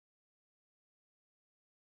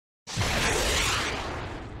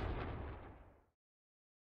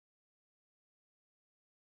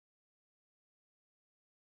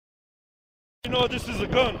know this is a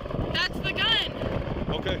gun? That's the gun.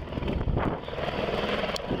 Okay.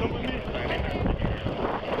 Come with me.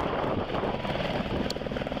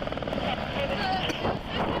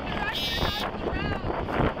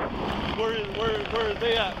 Where are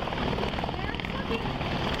they at? I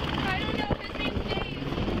don't know. His name's Dave.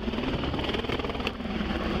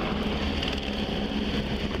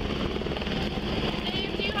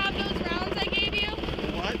 Dave, do you have those rounds I gave you?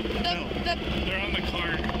 What? No. They're on the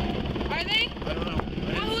cart. Are they? I don't know.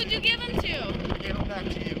 Well, who would you give them to? I gave them back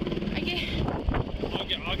to you.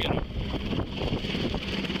 I'll get them.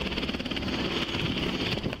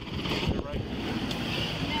 They're right.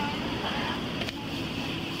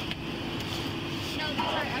 No, these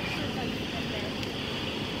are extras that you put there.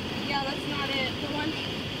 Yeah, that's not it. The one.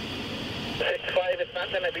 6-5, it's not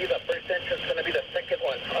going to be the first entrance, it's going to be the second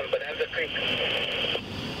one on Bonanza Creek.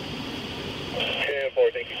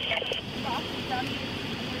 10-4, thank you.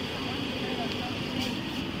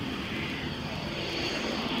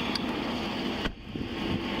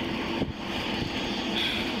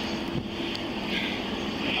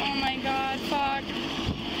 Oh my God, fuck.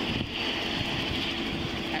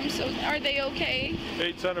 I'm so. Are they okay?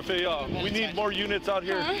 Hey, Santa Fe, we need more units out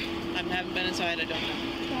here. Huh? I haven't been inside, I don't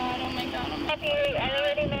know. God, oh my God. I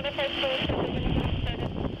already notified police.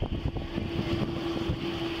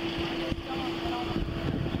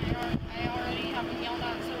 I already have them yelled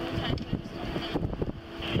at several times.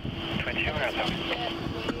 I just don't want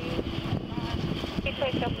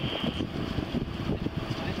to.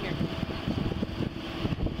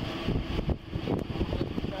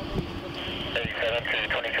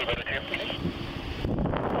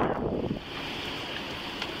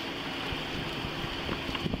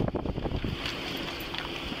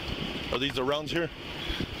 Are these the rounds here?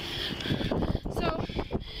 So,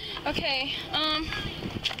 okay,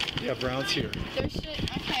 Yeah, Brown's here. there should,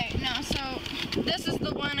 okay, no, so, this is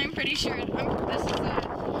the one, I'm pretty sure, this is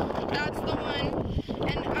that's the one,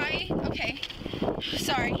 and okay,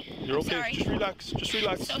 sorry. You're okay, Sorry. just relax, just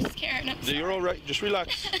relax. I'm so scared, I'm sorry. You're all right, just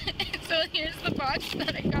relax. So here's the box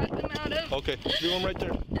that I got them out of. Okay, leave them right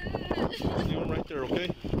there. Leave them right there,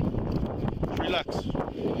 okay? Just relax.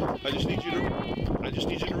 I just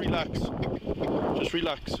need you to relax. Just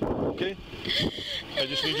relax, okay? I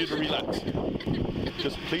just need you to relax.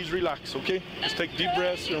 Just please relax, okay? Just take deep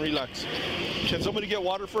breaths and relax. Can somebody get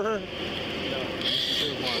water for her? Yeah.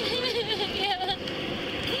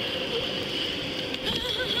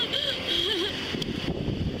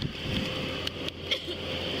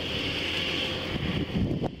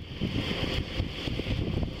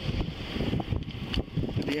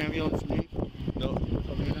 The ambulance leave? No.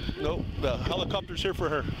 No, the helicopter's here for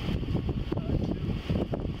her.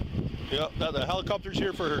 Yeah, the helicopter's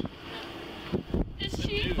here for her. Is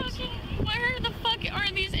she fucking, where the fuck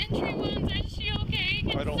are these entry wounds? Is she okay?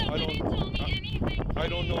 Can somebody tell me anything? I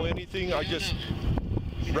don't know anything. I just,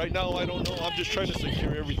 right now I don't know. I'm just trying to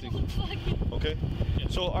secure everything. Okay?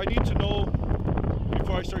 So I need to know,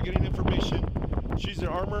 before I start getting information, she's the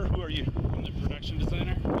armor. Who are you? I'm the production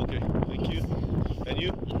designer. Okay, thank you. And you?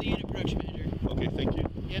 I'm the unit production manager. Okay, thank you.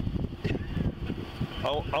 Yep.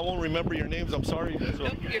 I won't remember your names. I'm sorry. So,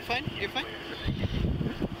 Nope, you're fine. You're fine.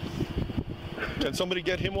 can somebody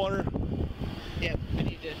get him water? Yep, I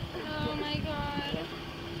need to. Oh my God.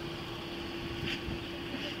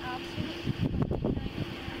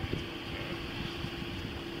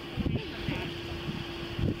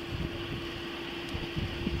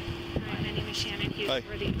 Hi, my name is Shannon Hughes. Hi.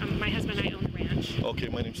 My husband and I own the ranch. Okay,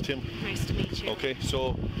 my name's Tim. Nice to meet you. Okay,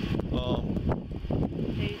 so,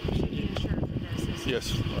 They should be insured for this.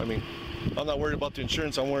 yes, I mean, I'm not worried about the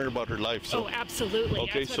insurance. I'm worried about her life. So, Oh, absolutely.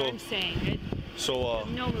 Okay, That's so- what I'm saying. so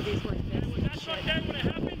No movie's worth this. When it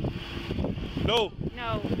happened? no.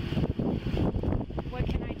 No. What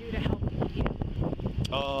can I do to help you?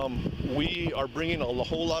 We are bringing a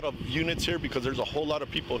whole lot of units here because there's a whole lot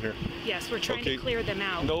of people here. Yes, we're trying Okay. to clear them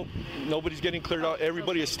out. Nope, nobody's getting cleared out.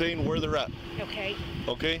 Everybody is staying where they're at. Okay.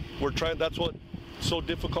 Okay, we're trying. That's what's so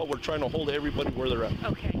difficult. We're trying to hold everybody where they're at.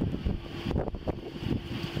 Okay.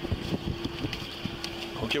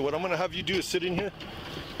 Okay, what I'm gonna have you do is sit in here.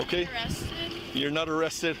 Okay, Arrested? you're not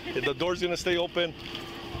arrested. The door's gonna stay open.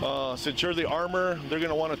 Since you're the armor, they're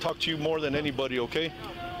gonna want to talk to you more than anybody. Okay.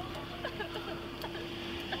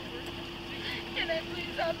 Can I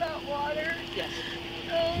please have that water? Yes.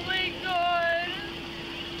 Oh my God.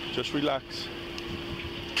 Just relax.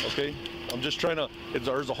 Okay. I'm just trying to.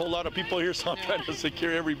 There's a whole lot of people here, so I'm trying to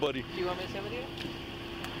secure everybody. Do you want me to stay with you?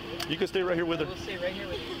 You can stay right here with I her. will stay right here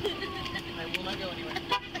with you. I will not go anywhere.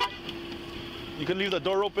 You can leave the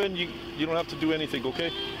door open. You don't have to do anything.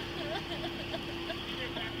 Okay.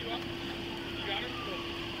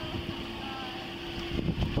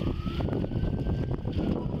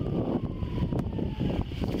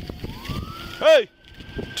 Hey,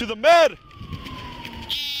 to the med.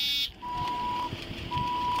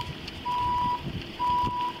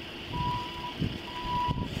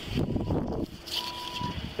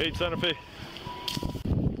 Hey, Santa Fe.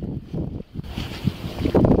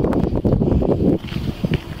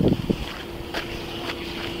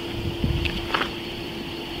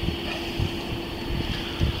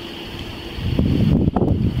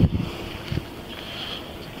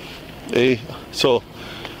 Hey, so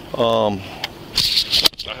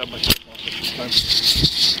I have my shirt off at this time.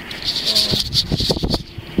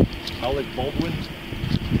 Alec Baldwin,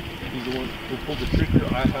 he's the one who pulled the trigger.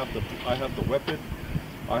 I have the weapon,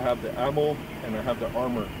 I have the ammo, and I have the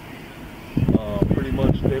armor. Pretty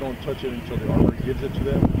much they don't touch it until the armor gives it to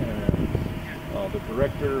them. And the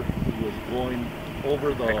director was going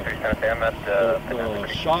over the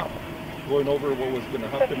shot, going over what was going to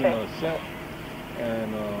happen in the set,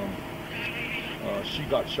 and she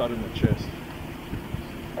got shot in the chest.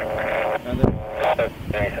 And then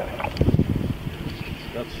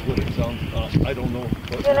that's what it sounds. I don't know.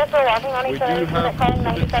 But we do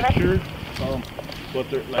have it secured, but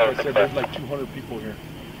there, like I said, there's like 200 people here.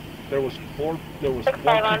 There was four people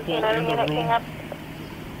in the room.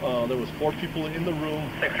 There was 4 people in the room,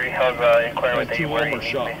 and 2 of them were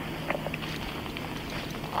shot.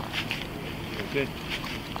 Okay,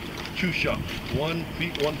 2 shot. One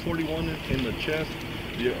beat 141 in the chest.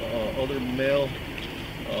 The other male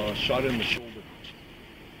shot in the shoulder.